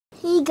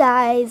Hey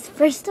guys,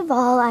 first of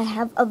all, I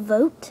have a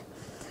vote.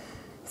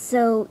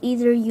 So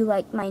either you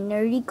like my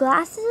nerdy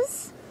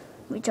glasses,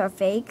 which are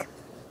fake,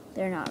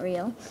 they're not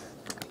real,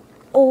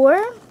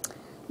 or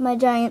my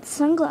giant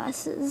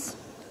sunglasses.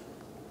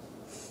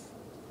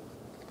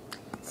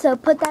 So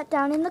put that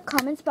down in the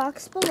comments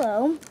box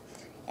below,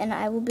 and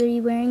I will be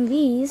wearing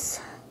these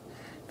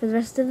for the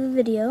rest of the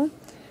video,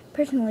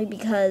 personally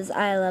because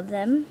I love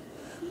them,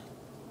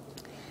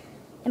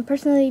 and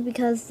personally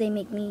because they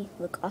make me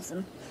look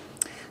awesome.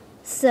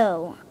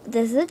 So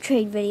this is a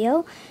trade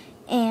video,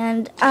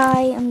 and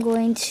I am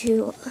going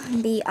to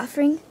be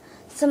offering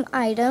some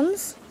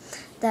items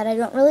that I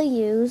don't really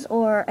use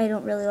or I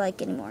don't really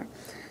like anymore.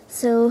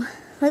 So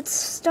let's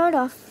start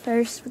off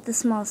first with the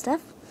small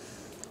stuff.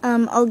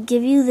 I'll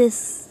give you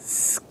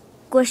this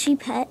squishy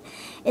pet.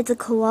 It's a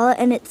koala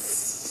and it's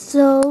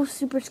so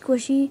super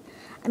squishy.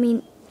 I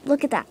mean,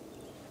 look at that.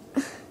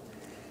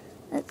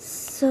 That's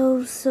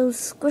so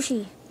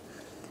squishy.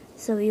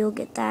 So you'll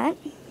get that.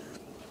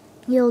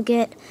 You'll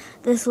get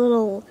this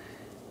little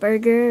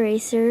burger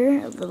eraser,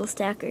 a little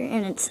stacker,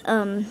 and it's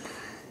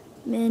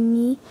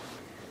mini.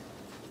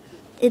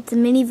 It's a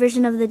mini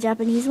version of the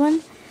Japanese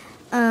one.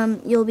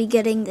 You'll be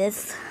getting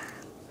this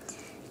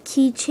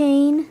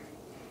keychain.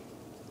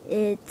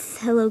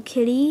 It's Hello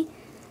Kitty.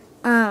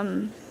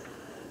 You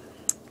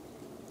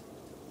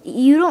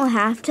don't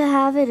have to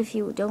have it if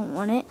you don't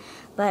want it,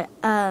 but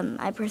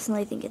I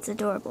personally think it's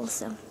adorable,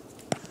 so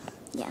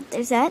yeah,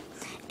 there's that.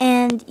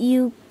 And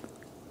you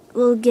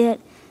will get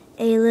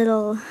a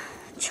little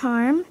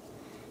charm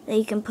that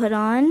you can put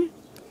on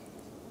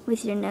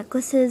with your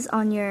necklaces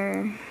on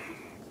your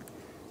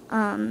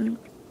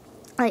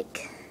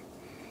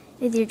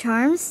with your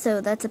charms. So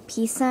that's a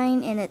peace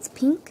sign and it's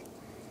pink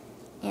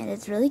and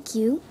it's really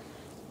cute.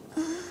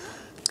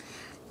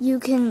 You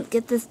can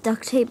get this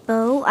duct tape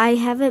bow. I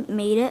haven't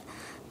made it,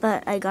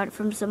 but I got it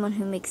from someone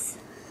who makes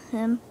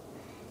them,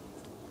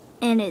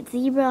 and it's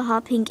zebra,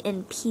 hot pink,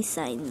 and peace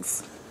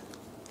signs.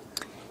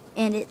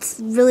 And it's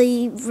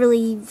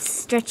really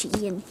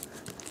stretchy and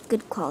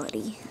good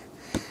quality.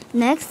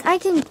 Next, I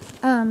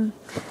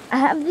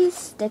have these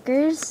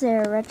stickers.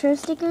 They're retro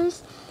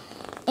stickers,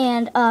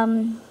 and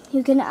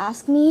you can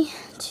ask me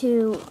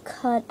to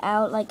cut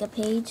out like a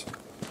page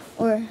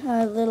or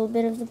a little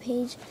bit of the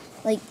page.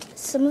 Like,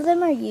 some of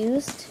them are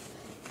used,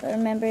 but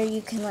remember,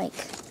 you can like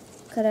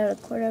cut out a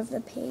quarter of the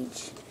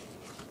page.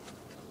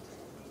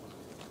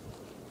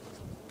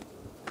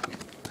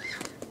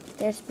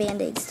 There's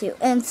band-aids too.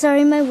 And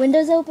sorry, my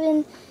window's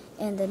open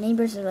and the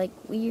neighbors are like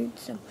weird,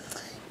 so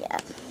yeah,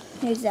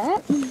 there's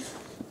that.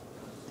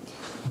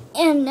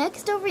 And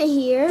next over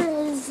here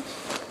is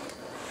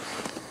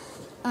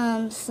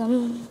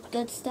some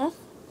good stuff.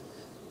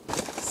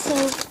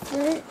 So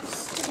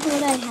first,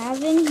 what I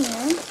have in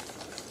here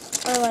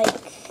are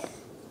like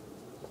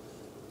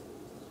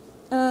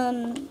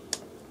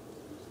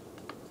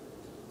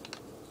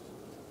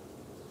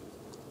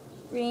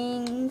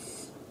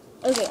rings.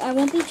 Okay, I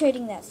won't be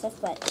trading that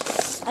stuff, but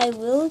I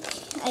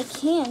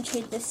can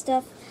trade this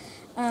stuff.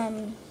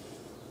 I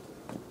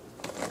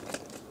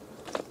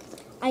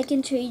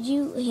can trade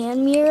you a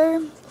hand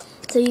mirror,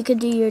 so you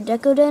could do your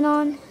deco den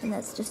on, and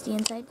that's just the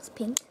inside, it's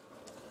pink.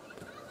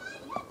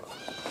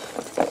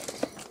 I'll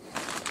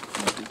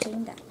be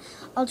trading that.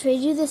 I'll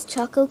trade you this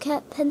Choco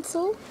Cat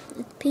pencil,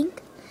 it's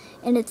pink,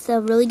 and it's a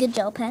really good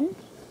gel pen.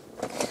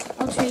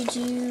 I'll trade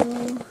you,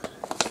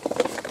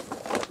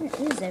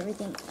 where is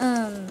everything?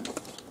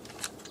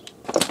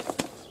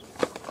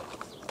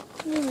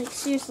 Like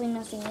seriously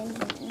nothing in here.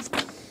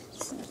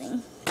 It's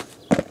nothing.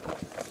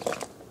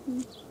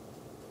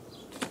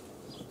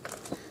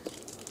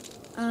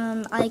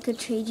 I could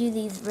trade you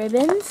these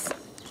ribbons.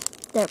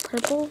 They're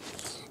purple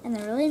and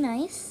they're really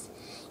nice.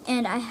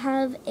 And I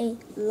have a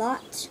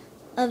lot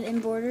of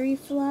embroidery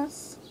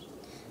floss.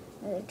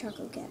 Or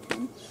Choco Cat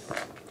pen.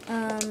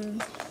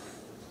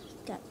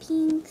 Got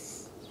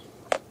pinks,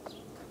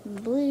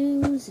 and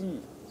blues,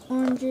 and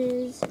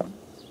oranges. And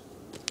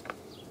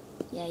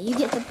yeah, you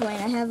get the point.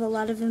 I have a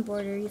lot of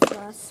embroidery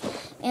floss.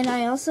 And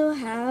I also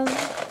have,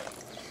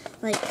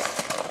 like,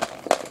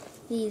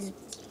 these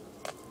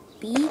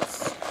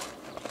beads.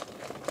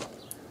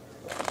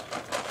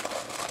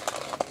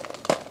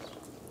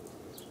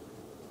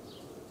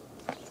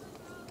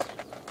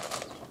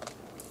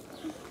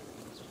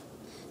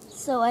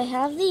 So I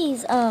have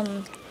these,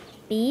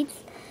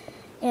 beads.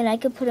 And I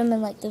could put them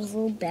in, like, those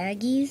little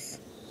baggies.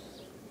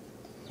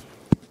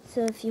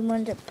 So if you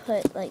wanted to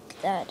put,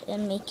 like, that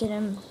and make it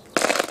a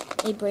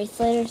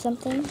bracelet or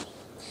something.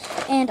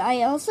 And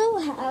I also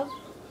have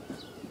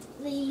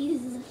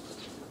these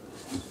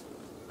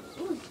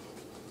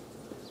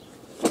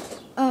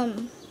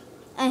I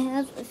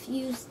have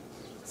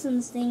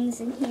some things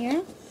in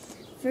here.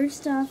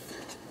 First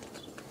off,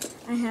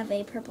 I have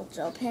a purple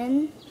gel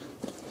pen,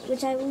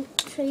 which I will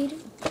trade.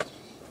 Let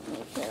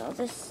me put all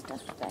this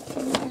stuff back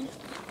in there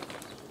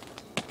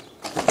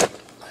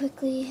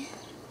quickly.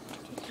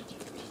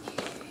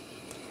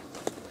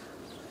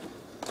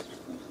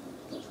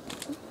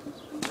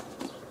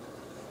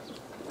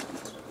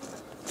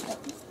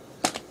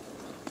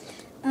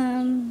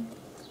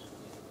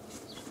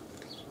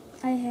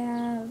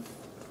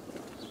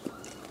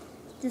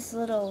 this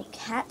little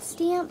cat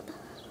stamp.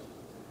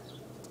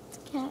 It's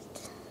a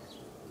cat.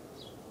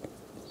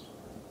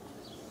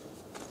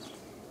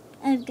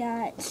 I've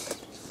got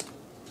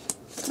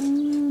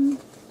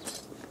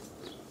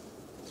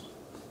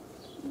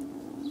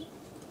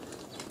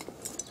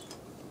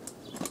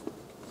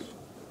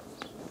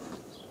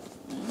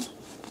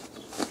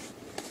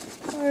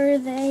are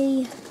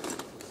they?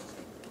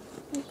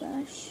 Oh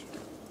gosh.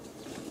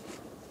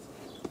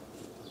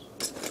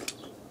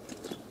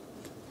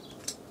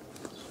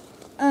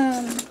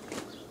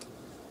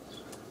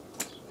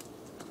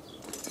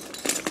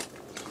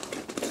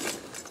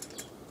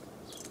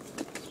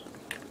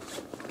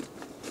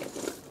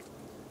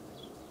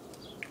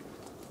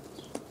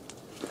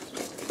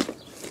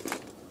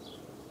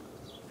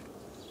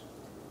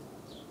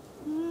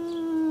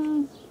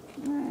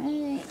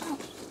 Alright.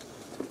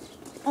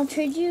 I'll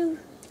trade you.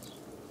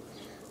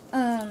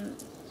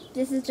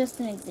 This is just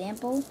an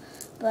example,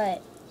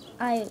 but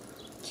I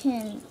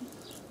can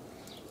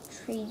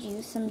trade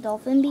you some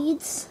dolphin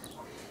beads.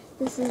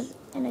 This is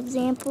an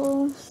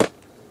example,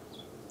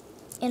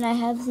 and I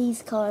have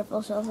these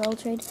colorful shells I'll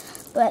trade.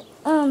 But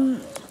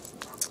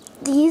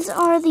these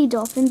are the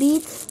dolphin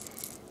beads,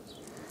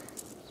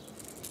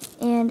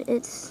 and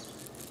it's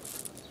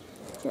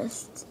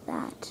just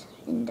that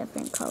in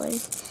different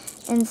colors.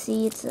 And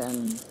see, it's a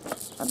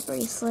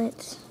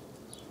bracelet.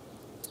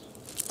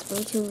 It's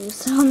way too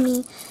loose on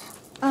me.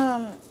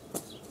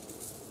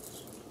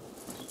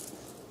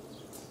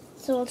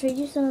 So I'll trade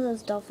you some of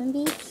those dolphin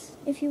beads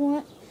if you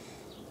want.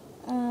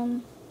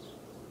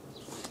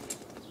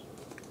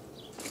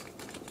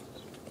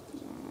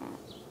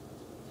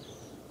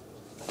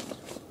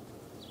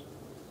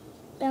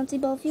 Bouncy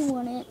ball if you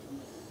want it.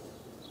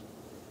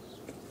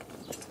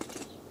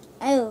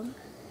 Oh.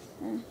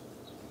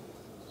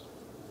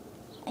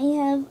 I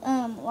have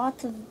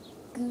lots of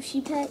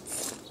Gucci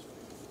pets.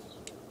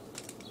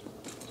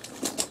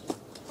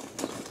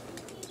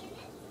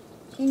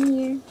 In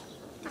here,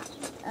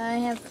 I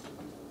have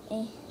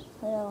a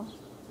little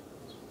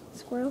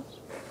squirrel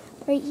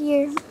right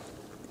here.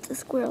 It's a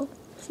squirrel.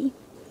 See?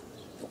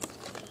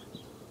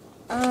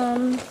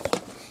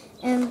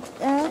 And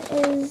that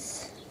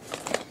is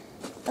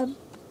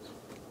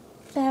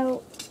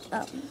about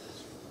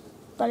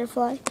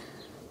butterfly.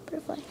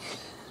 That's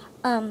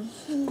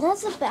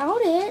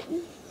about it.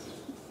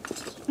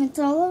 That's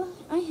all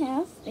I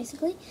have,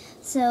 basically.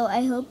 So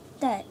I hope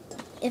that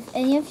if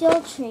any of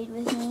y'all trade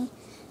with me,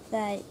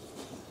 that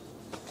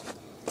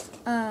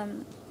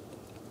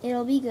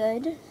it'll be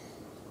good.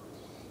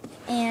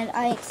 And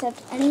I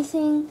accept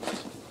anything,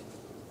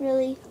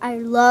 really. I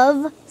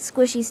love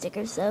squishy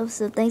stickers, though.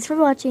 So thanks for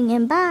watching,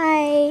 and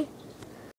bye!